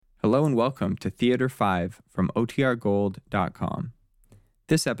Hello and welcome to Theater 5 from OTRGold.com.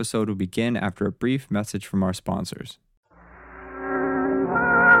 This episode will begin after a brief message from our sponsors. Your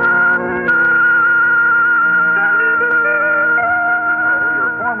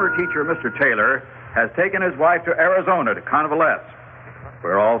former teacher, Mr. Taylor, has taken his wife to Arizona to convalesce.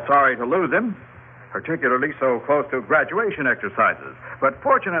 We're all sorry to lose him, particularly so close to graduation exercises. But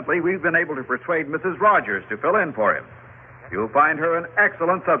fortunately, we've been able to persuade Mrs. Rogers to fill in for him. You'll find her an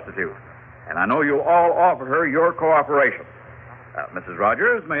excellent substitute, and I know you'll all offer her your cooperation. Mrs.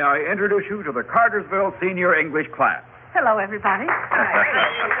 Rogers, may I introduce you to the Cartersville Senior English class? Hello, everybody.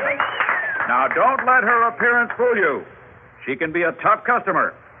 Now, don't let her appearance fool you. She can be a tough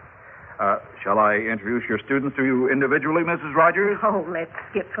customer. Shall I introduce your students to you individually, Mrs. Rogers? Oh, let's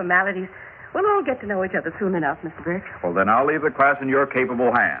skip formalities. We'll all get to know each other soon enough, Mr. Burke. Well, then I'll leave the class in your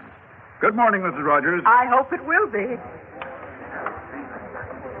capable hands. Good morning, Mrs. Rogers. I hope it will be.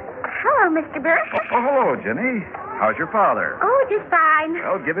 Hello, Mr. Burke. Oh, hello, Jenny. How's your father? Oh, just fine.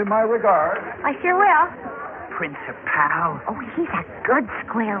 Well, give him my regards. I sure will. Principal. Oh, he's a good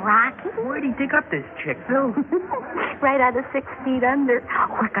square, Rocky. Where'd he dig up this chick, Bill? Right out of 6 feet under.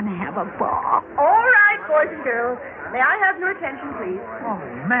 We're going to have a ball. All right, boys and girls. May I have your attention, please? Oh,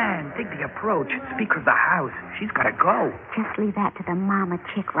 man, dig the approach. Speaker of the house. She's got to go. Just leave that to the mama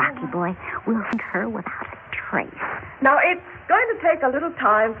chick, Rocky boy. We'll send her without a trace. Now, it's going to take a little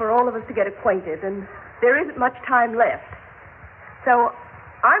time for all of us to get acquainted, and there isn't much time left. So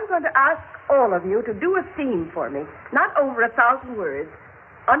I'm going to ask all of you to do a theme for me, not over 1,000 words,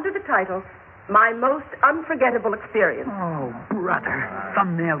 under the title, My Most Unforgettable Experience. Oh, brother.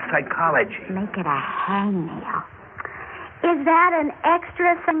 Thumbnail psychology. Make it a hangnail. Is that an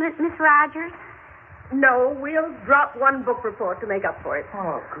extra segment, Miss Rogers? No, we'll drop one book report to make up for it.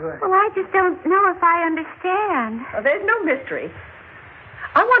 Oh, good. Well, I just don't know if I understand. There's no mystery.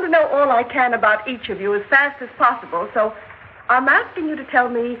 I want to know all I can about each of you as fast as possible, so I'm asking you to tell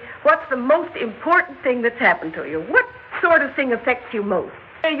me what's the most important thing that's happened to you. What sort of thing affects you most?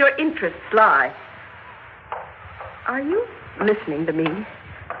 Where your interests lie. Are you listening to me?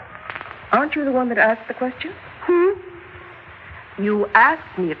 Aren't you the one that asked the question? You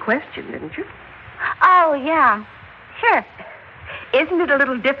asked me a question, didn't you? Oh, yeah. Sure. Isn't it a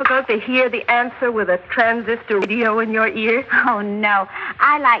little difficult to hear the answer with a transistor radio in your ear? Oh, no.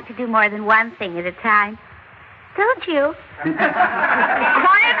 I like to do more than one thing at a time. Don't you?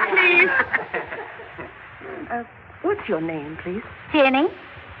 Quiet, please. What's your name, please? Jenny?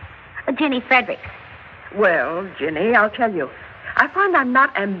 Jenny Fredericks. Well, Jenny, I'll tell you. I find I'm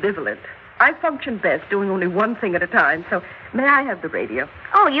not ambivalent. I function best doing only one thing at a time, so may I have the radio?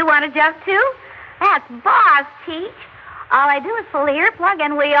 Oh, you want to jump too? That's boss, Teach. All I do is pull the earplug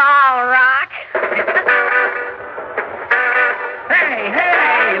and we all rock.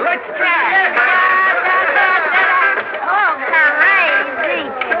 Hey, let's try. Oh, crazy.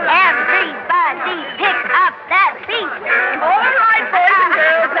 Everybody pick up that beat. All right, boys and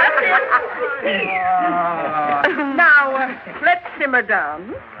girls, that's it. Now, let's simmer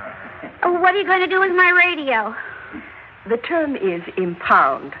down. What are you going to do with my radio? The term is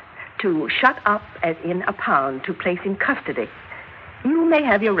impound. To shut up as in a pound, to place in custody. You may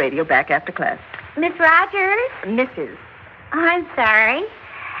have your radio back after class. Miss Rogers? Mrs. I'm sorry.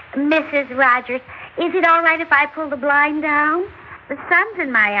 Mrs. Rogers, is it all right if I pull the blind down? The sun's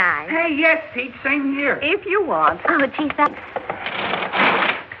in my eyes. Hey, yes, Pete, same here. If you want. Oh, gee, thanks.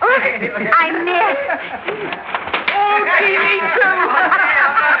 Oh, I missed. Oh, gee, me too.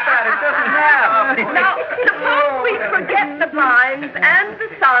 It doesn't matter. Now, suppose we forget the blinds and the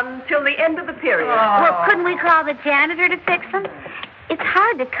sun till the end of the period. Well, couldn't we call the janitor to fix them? It's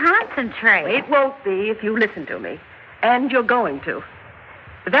hard to concentrate. It won't be if you listen to me. And you're going to.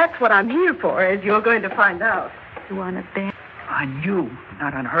 That's what I'm here for, as you're going to find out. You want to bet? On you,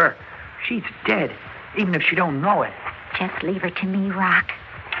 not on her. She's dead, even if she don't know it. Just leave her to me, Rock.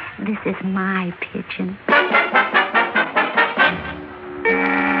 This is my pigeon.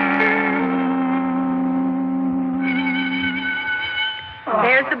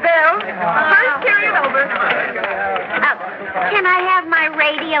 There's the bell. First period over. Can I have my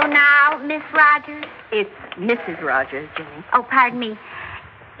radio now, Miss Rogers? It's Mrs. Rogers, Jenny. Oh, pardon me.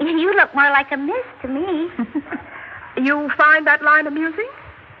 You look more like a miss to me. You find that line amusing?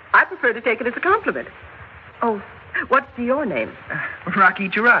 I prefer to take it as a compliment. Oh, what's your name? Rocky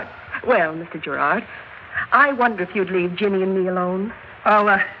Gerard. Well, Mr. Gerard, I wonder if you'd leave Ginny and me alone.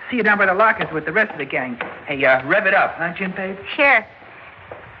 I'll see you down by the lockers with the rest of the gang. Hey, rev it up, huh, Jim Babe? Sure.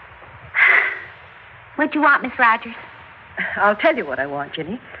 What do you want, Miss Rogers? I'll tell you what I want,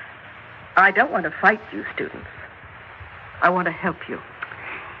 Ginny. I don't want to fight you students. I want to help you.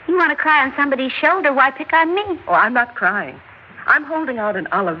 You want to cry on somebody's shoulder, why pick on me? Oh, I'm not crying. I'm holding out an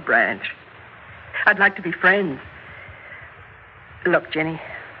olive branch. I'd like to be friends. Look, Jenny,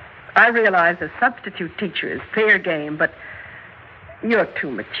 I realize a substitute teacher is fair game, but you're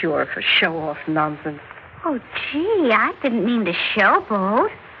too mature for show-off nonsense. Oh, gee, I didn't mean to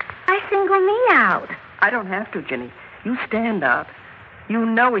showboat. Why single me out? I don't have to, Jenny. You stand out. You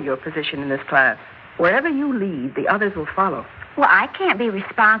know your position in this class. Wherever you lead, the others will follow. Well, I can't be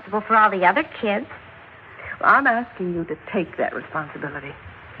responsible for all the other kids. Well, I'm asking you to take that responsibility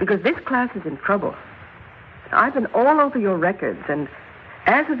because this class is in trouble. I've been all over your records, and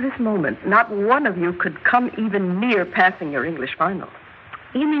as of this moment, not one of you could come even near passing your English final.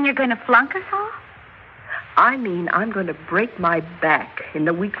 You mean you're going to flunk us all? I mean I'm going to break my back in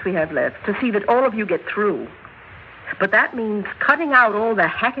the weeks we have left to see that all of you get through. But that means cutting out all the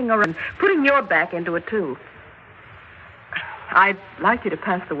hacking around, putting your back into it, too. I'd like you to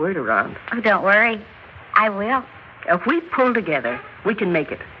pass the word around. Oh, don't worry. I will. If we pull together, we can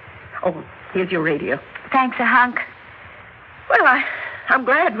make it. Oh, here's your radio. Thanks a hunk. Well, I'm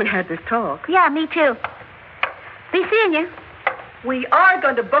glad we had this talk. Yeah, me too. Be seeing you. We are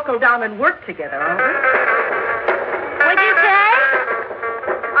going to buckle down and work together, aren't we? What'd you say?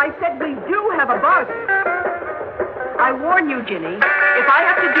 I said we do have a bargain. I warn you, Ginny, if I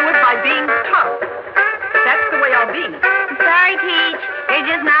have to do it by being tough, that's the way I'll be. I'm sorry, Peach. You're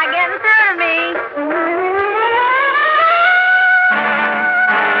just not getting through to me.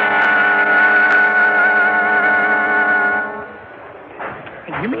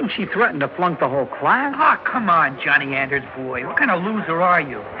 You mean she threatened to flunk the whole class? Oh, come on, Johnny Anders, boy. What kind of loser are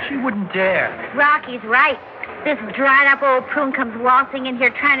you? She wouldn't dare. Rocky's right. This dried-up old prune comes waltzing in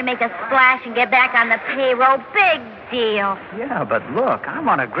here trying to make a splash and get back on the payroll. Big deal. Yeah, but look, I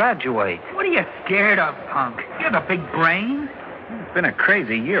want to graduate. What are you scared of, punk? You have a big brain. It's been a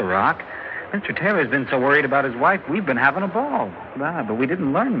crazy year, Rock. Mr. Taylor's been so worried about his wife, we've been having a ball. But we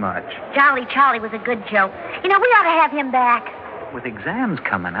didn't learn much. Jolly Charlie was a good joke. You know, we ought to have him back. With exams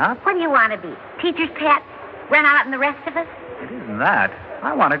coming up, What do you want to be? Teacher's pet? Run out and the rest of us? it isn't that.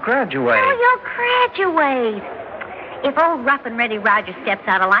 I want to graduate. Oh, you'll graduate. If old Rough and Ready Roger steps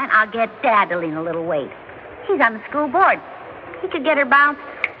out of line, I'll get Dad to lean a little weight. He's on the school board. He could get her bounced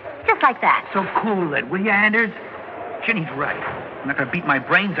just like that. So cool it, will you, Anders? Ginny's right. I'm not going to beat my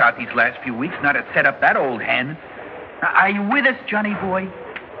brains out these last few weeks, not to set up that old hen. Now, are you with us, Johnny boy?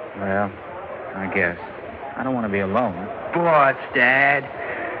 Well, I guess. I don't want to be alone. Boss, Dad.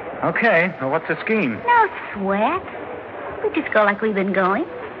 Okay, well, what's the scheme? No sweat. We just go like we've been going.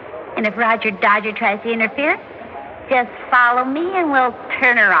 And if Roger Dodger tries to interfere, just follow me and we'll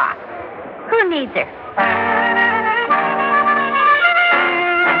turn her off. Who needs her?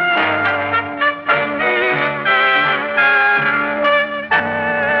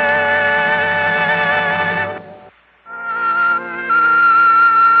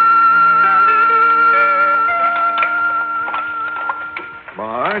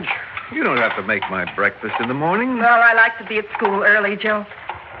 Marge, you don't have to make my breakfast in the morning. Well, I like to be at school early, Joe.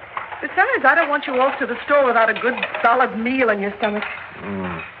 Besides, I don't want you off to the store without a good, solid meal in your stomach.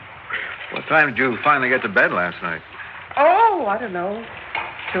 What time did you finally get to bed last night? Oh, I don't know.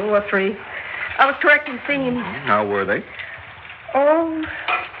 2 or 3. I was correcting scenes. How were they? Oh,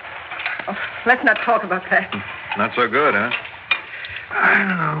 let's not talk about that. Not so good, huh? I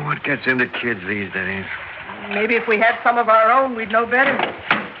don't know what gets into kids these days. Maybe if we had some of our own, we'd know better.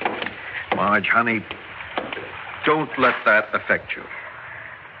 Marge, honey, don't let that affect you.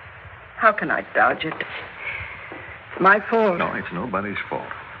 How can I dodge it? It's my fault. No, it's nobody's fault.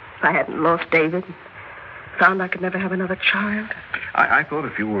 If I hadn't lost David, found I could never have another child. I thought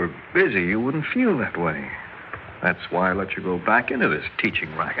if you were busy, you wouldn't feel that way. That's why I let you go back into this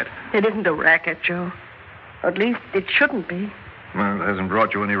teaching racket. It isn't a racket, Joe. Or at least it shouldn't be. Well, it hasn't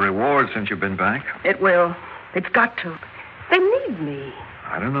brought you any rewards since you've been back. It will. It's got to. They need me.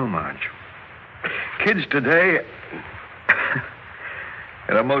 I don't know, Marge. Kids today...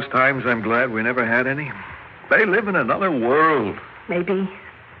 most times I'm glad we never had any. They live in another world. Maybe.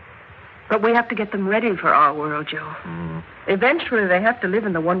 But we have to get them ready for our world, Joe. Eventually, they have to live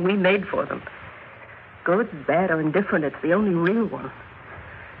in the one we made for them. Good, bad, or indifferent, it's the only real one.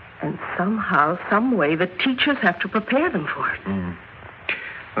 And somehow, some way, the teachers have to prepare them for it.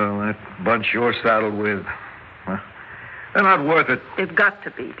 Well, that bunch you're saddled with, well, they're not worth it. They've got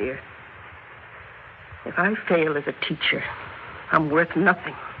to be, dear. If I fail as a teacher, I'm worth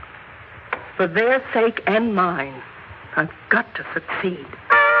nothing. For their sake and mine, I've got to succeed.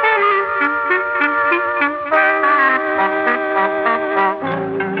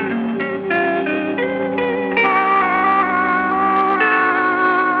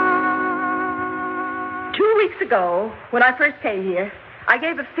 ago, when I first came here, I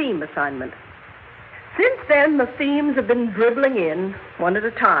gave a theme assignment. Since then, the themes have been dribbling in, one at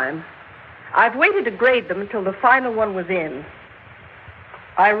a time. I've waited to grade them until the final one was in.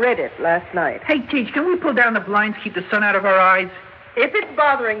 I read it last night. Hey, Teach, can we pull down the blinds, keep the sun out of our eyes? If it's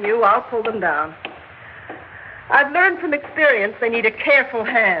bothering you, I'll pull them down. I've learned from experience they need a careful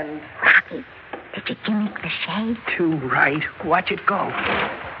hand. Rocky, did you gimmick the shade? Too right. Watch it go.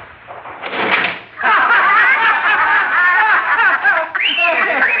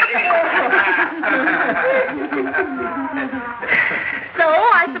 So,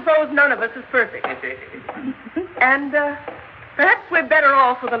 I suppose none of us is perfect. And, perhaps we're better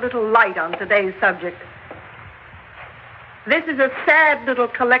off with a little light on today's subject. This is a sad little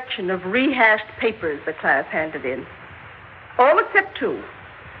collection of rehashed papers the class handed in. All except two.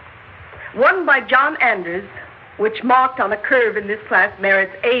 One by John Anders, which marked on a curve in this class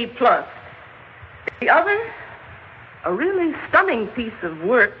merits A+. The other, a really stunning piece of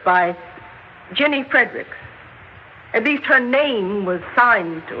work by Jenny Fredericks. At least her name was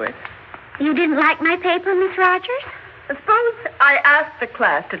signed to it. You didn't like my paper, Miss Rogers? Suppose I asked the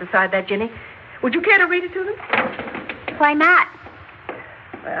class to decide that, Jenny. Would you care to read it to them? Why not?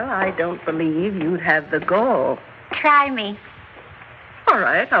 Well, I don't believe you'd have the gall. Try me. All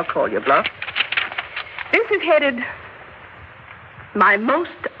right, I'll call your bluff. This is headed My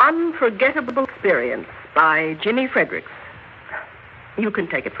Most Unforgettable Experience by Jenny Fredericks. You can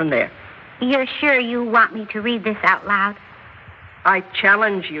take it from there. You're sure you want me to read this out loud? I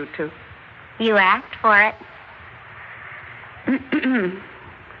challenge you to. You asked for it.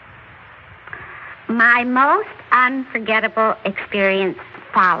 My most unforgettable experience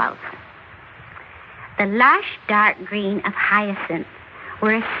follows. The lush dark green of hyacinth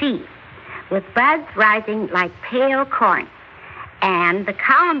were a sea with buds rising like pale corn, and the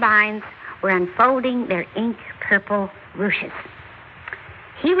columbines were unfolding their ink-purple ruches.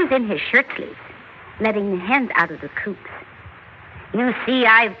 He was in his shirt sleeves, letting the hens out of the coops. You see,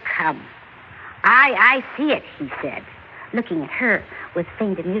 I've come. I see it, he said, looking at her with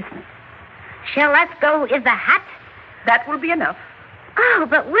faint amusement. Shall us go in the hut? That will be enough. Oh,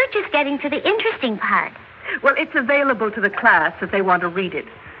 but we're just getting to the interesting part. Well, it's available to the class if they want to read it.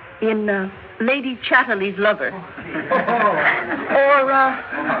 In Lady Chatterley's Lover. Or,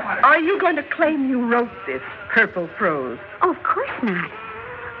 are you going to claim you wrote this purple prose? Oh, of course not.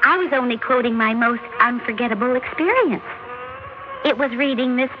 I was only quoting my most unforgettable experience. It was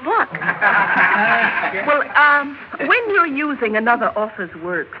reading this book. Well, when you're using another author's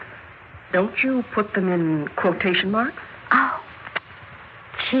works, don't you put them in quotation marks? Oh,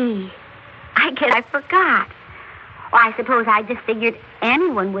 gee, I guess I forgot. Well, I suppose I just figured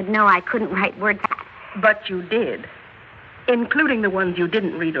anyone would know I couldn't write words. But you did, including the ones you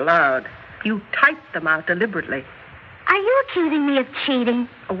didn't read aloud. You typed them out deliberately. Are you accusing me of cheating?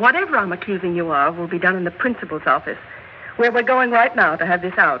 Whatever I'm accusing you of will be done in the principal's office, where we're going right now to have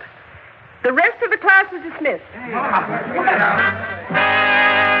this out. The rest of the class is dismissed.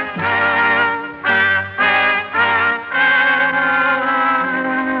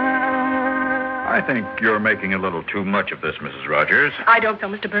 I think you're making a little too much of this, Mrs. Rogers. I don't know,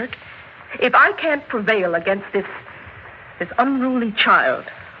 Mr. Burke. If I can't prevail against this unruly child,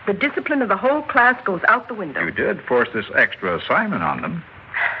 the discipline of the whole class goes out the window. You did force this extra assignment on them.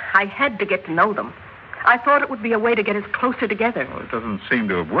 I had to get to know them. I thought it would be a way to get us closer together. Well, it doesn't seem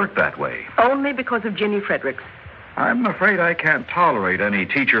to have worked that way. Only because of Jenny Fredericks. I'm afraid I can't tolerate any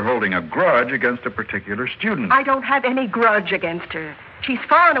teacher holding a grudge against a particular student. I don't have any grudge against her. She's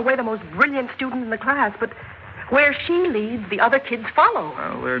far and away the most brilliant student in the class, but where she leads, the other kids follow.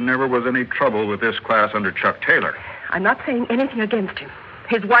 Well, there never was any trouble with this class under Chuck Taylor. I'm not saying anything against him.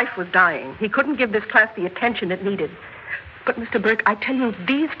 His wife was dying. He couldn't give this class the attention it needed. But, Mr. Burke, I tell you,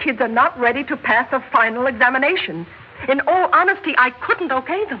 these kids are not ready to pass a final examination. In all honesty, I couldn't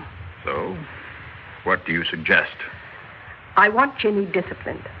okay them. So, what do you suggest? I want Jenny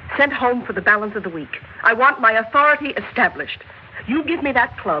disciplined, sent home for the balance of the week. I want my authority established. You give me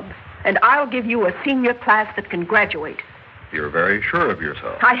that club, and I'll give you a senior class that can graduate. You're very sure of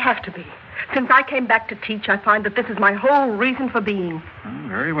yourself. I have to be. Since I came back to teach, I find that this is my whole reason for being.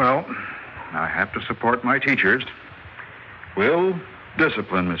 Very well. I have to support my teachers. We'll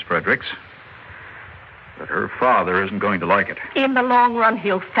discipline Miss Fredericks. But her father isn't going to like it. In the long run,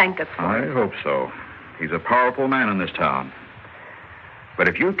 he'll thank us for it. I hope so. He's a powerful man in this town. But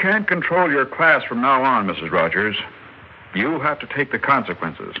if you can't control your class from now on, Mrs. Rogers, you have to take the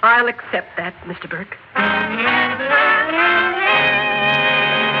consequences. I'll accept that, Mr. Burke.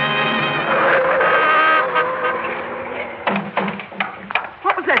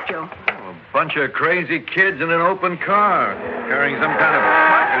 What was that, Joe? A bunch of crazy kids in an open car, carrying some kind of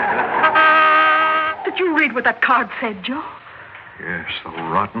placard. Did you read what that card said, Joe? Yes, the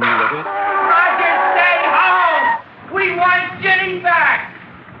rotten little... Roger, stay home! We want Ginny back!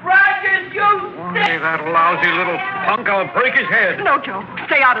 Roger, you Why, that lousy little punk, I'll break his head. No, Joe.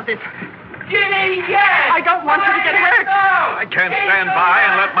 Stay out of this. Ginny, yes! I don't want you to get hurt. I can't stand by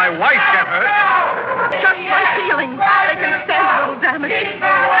and let my wife get hurt. Just my feelings. They can stand a little damage. If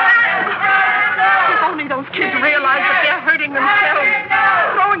only those kids realize that they're hurting themselves,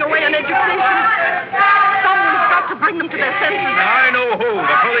 throwing away an education. Someone's got to bring them to their senses. I know who,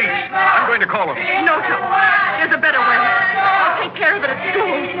 the police. I'm going to call them. No, Joe. There's a better way. I'll take care of it at school.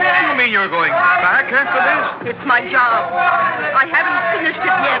 You mean you're going back after this? It's my job. I haven't finished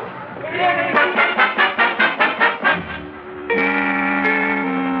it yet.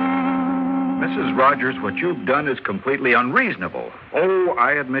 Mrs. Rogers, what you've done is completely unreasonable. Oh,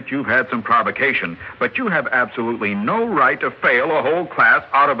 I admit you've had some provocation, but you have absolutely no right to fail a whole class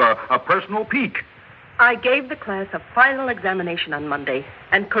out of a personal pique. I gave the class a final examination on Monday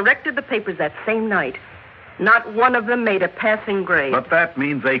and corrected the papers that same night. Not one of them made a passing grade. But that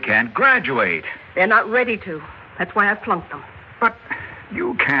means they can't graduate. They're not ready to. That's why I flunked them. But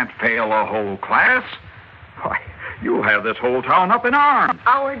you can't fail a whole class. Why, you'll have this whole town up in arms.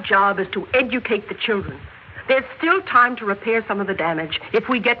 Our job is to educate the children. There's still time to repair some of the damage if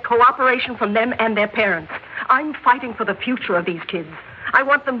we get cooperation from them and their parents. I'm fighting for the future of these kids. I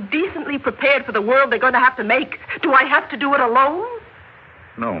want them decently prepared for the world they're going to have to make. Do I have to do it alone?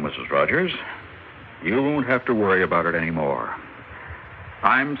 No, Mrs. Rogers. You won't have to worry about it anymore.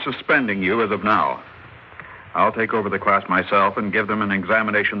 I'm suspending you as of now. I'll take over the class myself and give them an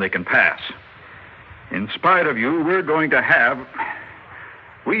examination they can pass. In spite of you,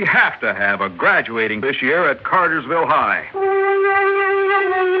 we have to have a graduating this year at Cartersville High.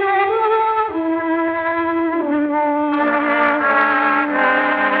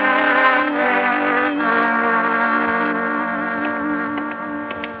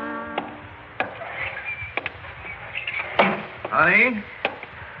 Honey?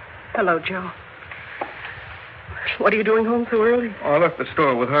 Hello, Joe. What are you doing home so early? Oh, I left the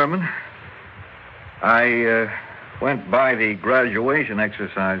store with Herman. I went by the graduation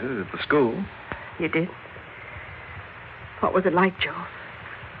exercises at the school. You did? What was it like, Joe?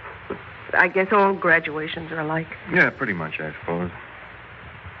 I guess all graduations are alike. Yeah, pretty much, I suppose.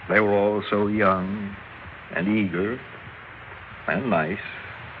 They were all so young and eager and nice.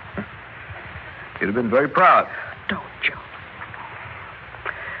 You'd have been very proud. Don't, Joe.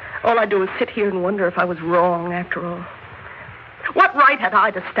 All I do is sit here and wonder if I was wrong after all. What right had I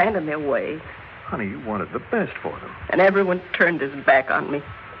to stand in their way? Honey, you wanted the best for them. And everyone turned his back on me.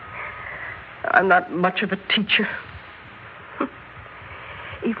 I'm not much of a teacher.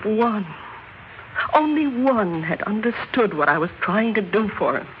 If one, only one, had understood what I was trying to do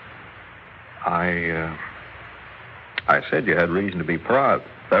for him. I said you had reason to be proud.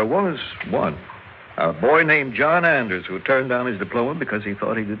 There was one. A boy named John Anders who turned down his diploma because he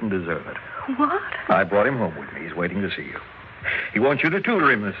thought he didn't deserve it. What? I brought him home with me. He's waiting to see you. He wants you to tutor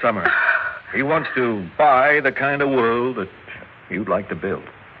him this summer. He wants to buy the kind of world that you'd like to build.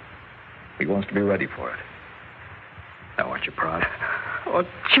 He wants to be ready for it. Now, aren't you proud? Oh,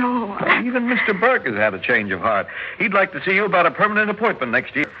 Joe. Even Mr. Burke has had a change of heart. He'd like to see you about a permanent appointment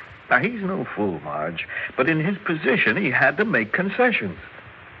next year. Now, he's no fool, Marge, but in his position, he had to make concessions.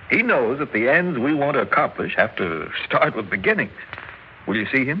 He knows that the ends we want to accomplish have to start with beginnings. Will you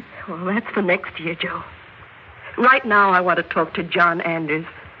see him? Well, that's for next year, Joe. Right now, I want to talk to John Anders.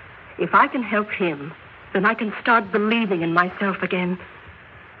 If I can help him, then I can start believing in myself again.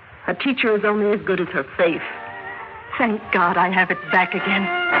 A teacher is only as good as her faith. Thank God I have it back again.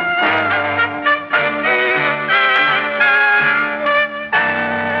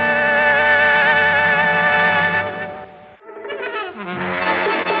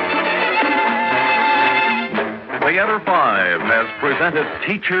 Theater 5 has presented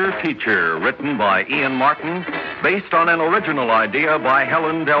Teacher, Teacher, written by Ian Martin, based on an original idea by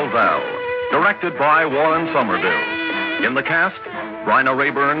Helen Delval, directed by Warren Somerville. In the cast, Bryna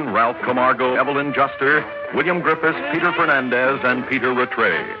Rayburn, Ralph Camargo, Evelyn Juster, William Griffiths, Peter Fernandez, and Peter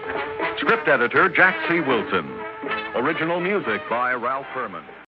Rattray. Script editor, Jack C. Wilson. Original music by Ralph Herman.